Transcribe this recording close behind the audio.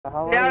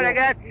Ciao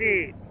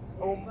ragazzi,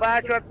 un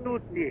bacio a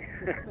tutti.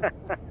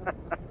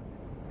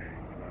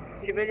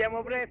 Ci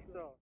vediamo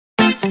presto.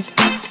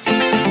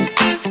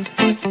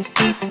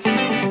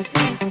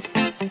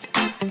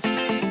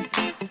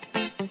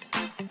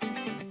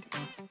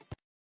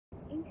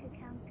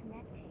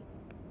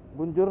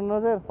 Buongiorno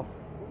sir.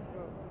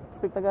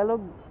 Speak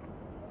Tagalog?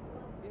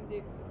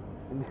 Hindi.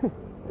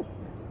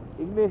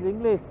 English,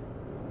 English.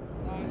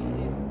 No,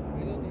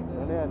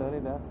 I don't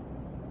need that.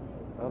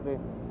 No need ha? Okay.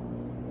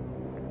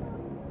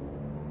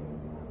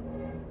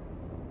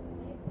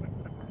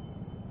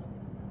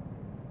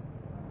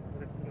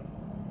 Let's go.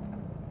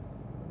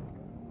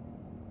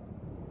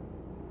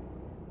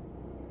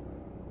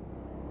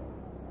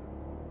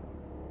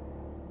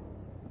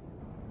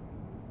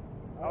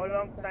 How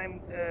long time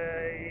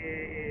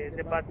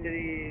the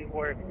battery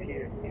works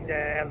here in the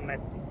helmet?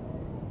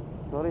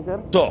 Sorry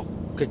sir. So,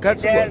 che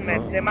cazzo The vuoi?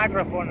 helmet, the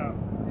microphone,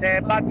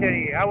 the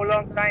battery. How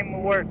long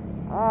time works?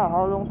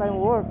 How long time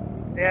work?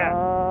 Yeah.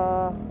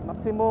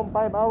 Maximum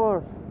 5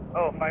 hours.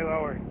 Oh, 5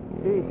 hours.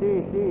 See.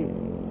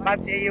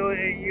 But you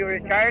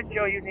recharge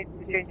or you need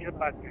to change the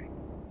battery?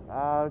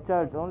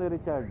 Recharge, only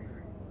recharge.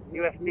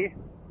 USB?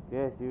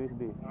 Yes,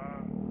 USB.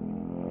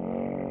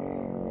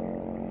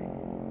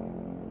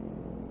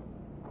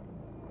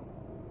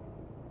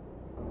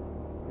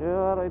 You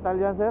are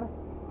Italian sir?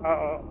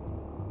 Oo.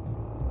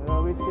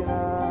 Which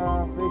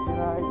place in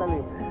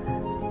Italy?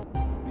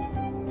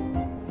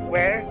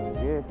 Where?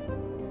 Yes.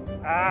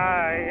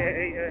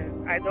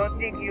 I don't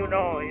think you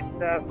know.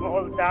 It's a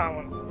small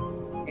town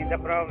in the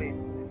province.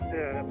 It's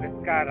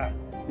Pescara.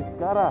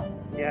 Pescara.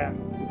 Yeah.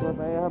 Because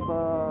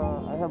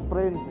I have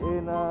friends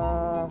in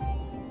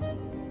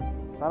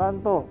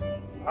Taranto.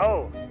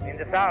 Oh, in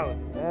the south.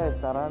 Yes,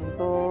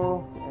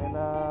 Taranto and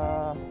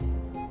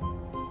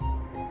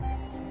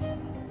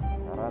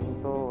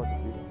Taranto. What's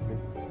this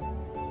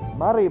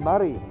place?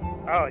 Bari.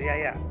 Oh,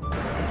 yeah.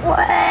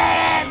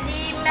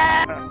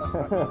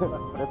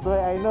 That's why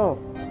I know.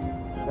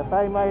 The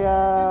time I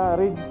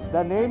read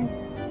the name,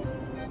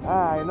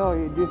 I know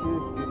this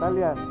is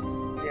Italian.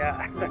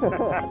 Yeah.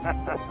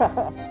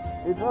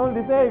 It's all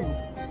the same.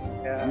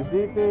 Yeah.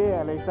 Giuseppe,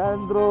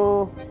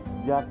 Alessandro,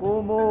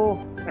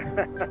 Giacomo.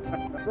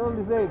 It's all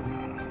the same.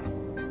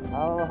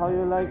 How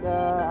you like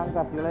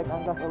ANGKAS? You like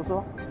ANGKAS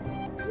also?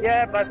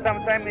 Yeah, but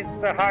sometimes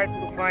it's hard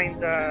to find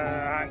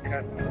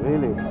ANGKAS.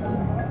 Really?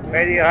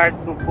 Very hard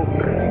to book.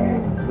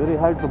 Very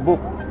hard to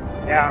book.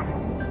 Yeah.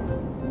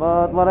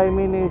 But what I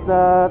mean is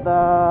that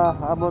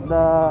about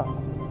the,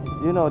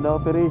 the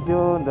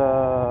operation,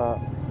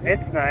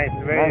 It's nice.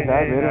 Very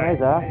nice,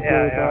 huh?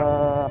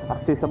 Yeah. It's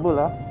accessible,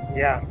 huh?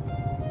 Yeah.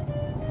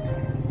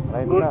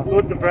 Right now.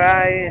 Good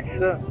price.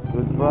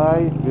 Good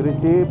price, very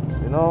cheap,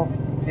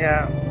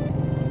 Yeah.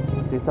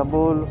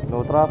 accessible,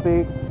 no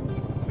traffic.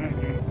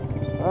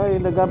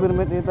 In the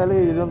government in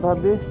Italy, you don't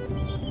have this?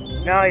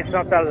 No, it's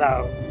not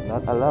allowed.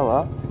 Not allowed,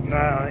 huh?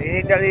 No,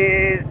 in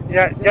Italy,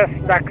 it's just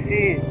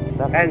taxi.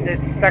 And the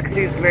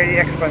taxi is very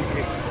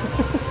expensive.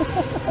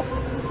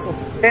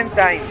 10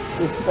 times.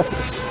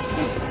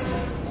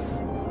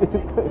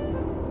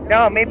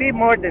 No, maybe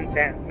more than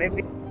 10.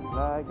 Maybe.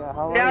 Like,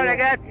 how Ciao are you?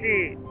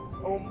 ragazzi,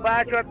 un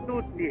bacio a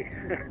tutti.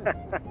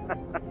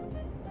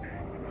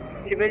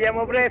 Ci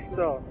vediamo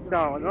presto?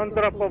 No, non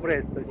troppo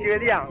presto. Ci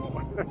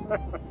vediamo.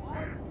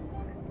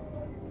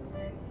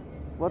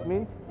 What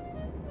means?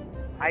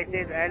 I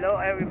said hello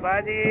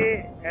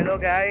everybody, hello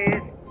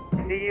guys,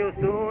 see you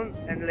soon,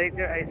 and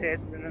later I said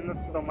not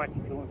so much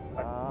soon.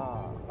 But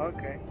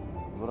okay.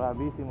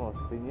 Bravissimo,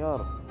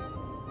 signor.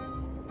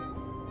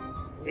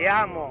 Ti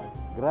amo.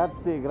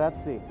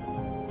 Grazie.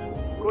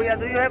 Kuya,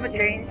 do you have a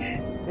change?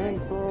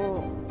 Thanks for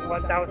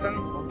 1,000?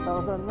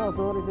 1,000. No,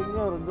 sorry,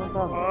 signor, don't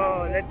have.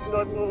 Oh, let's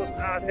go to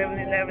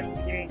 7-Eleven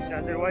to change,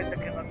 otherwise I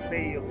cannot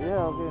pay you.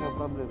 Yeah, okay, no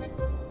problem.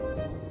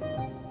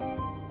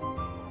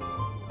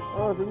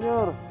 Oh,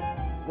 signor.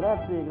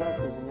 Grazie,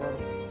 signor.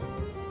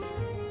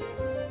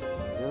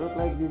 You look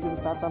like Jason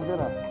Statham,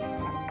 sir.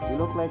 You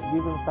look like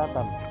Jason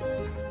Statham.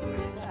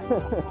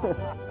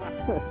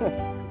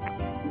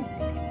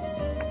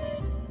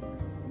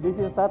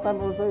 Jason Statham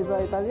also is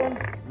Italian?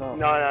 No.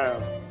 No.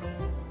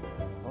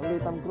 Only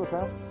Tom Cruise,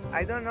 huh?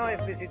 I don't know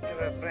if this is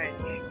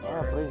French.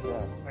 French,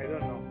 yeah. I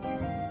don't know.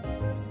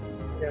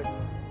 Yes.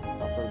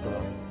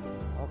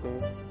 Okay.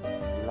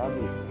 Love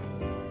it.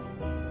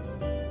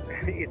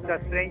 It's a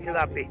strange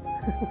lappy.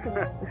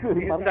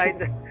 inside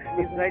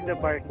the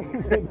parking.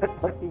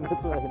 Parking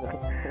as well.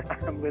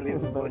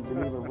 Unbelievable.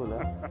 Unbelievable,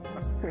 huh?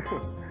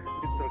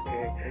 It's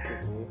okay. It's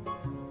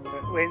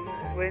okay.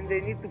 When they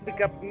need to pick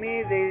up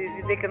me,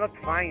 they cannot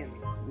find.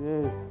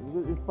 Yes,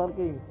 because it's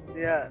parking.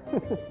 Yeah.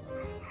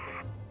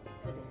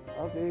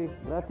 Okay,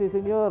 grazie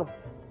signor.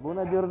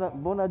 Buona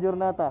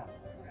giornata.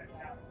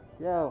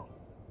 Ciao.